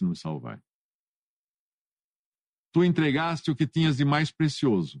quiseste nos salvar. Tu entregaste o que tinhas de mais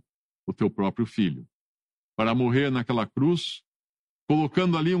precioso, o teu próprio Filho, para morrer naquela cruz,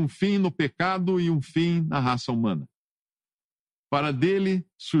 colocando ali um fim no pecado e um fim na raça humana. Para dele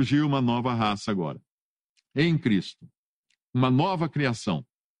surgiu uma nova raça agora, em Cristo, uma nova criação.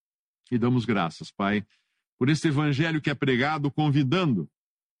 E damos graças, Pai, por esse evangelho que é pregado, convidando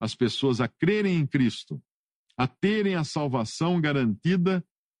as pessoas a crerem em Cristo, a terem a salvação garantida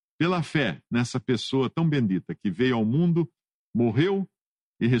pela fé nessa pessoa tão bendita que veio ao mundo, morreu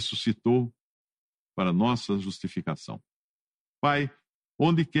e ressuscitou para nossa justificação. Pai,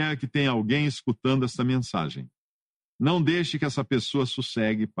 onde quer que tenha alguém escutando esta mensagem, não deixe que essa pessoa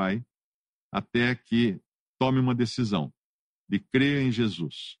sossegue, Pai, até que tome uma decisão de crer em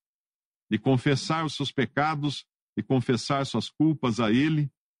Jesus, de confessar os seus pecados, de confessar suas culpas a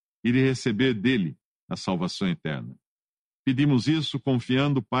Ele e de receber dele a salvação eterna. Pedimos isso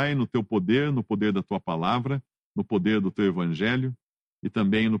confiando, Pai, no Teu poder, no poder da Tua palavra, no poder do Teu Evangelho e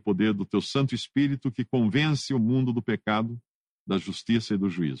também no poder do Teu Santo Espírito que convence o mundo do pecado, da justiça e do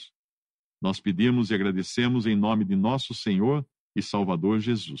juízo. Nós pedimos e agradecemos em nome de nosso Senhor e Salvador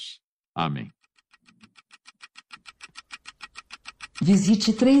Jesus. Amém.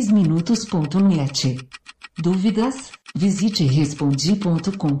 Visite 3minutos.net. Dúvidas? Visite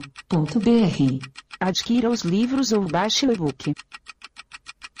respondi.com.br. Adquira os livros ou baixe o e-book.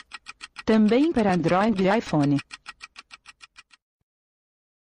 Também para Android e iPhone.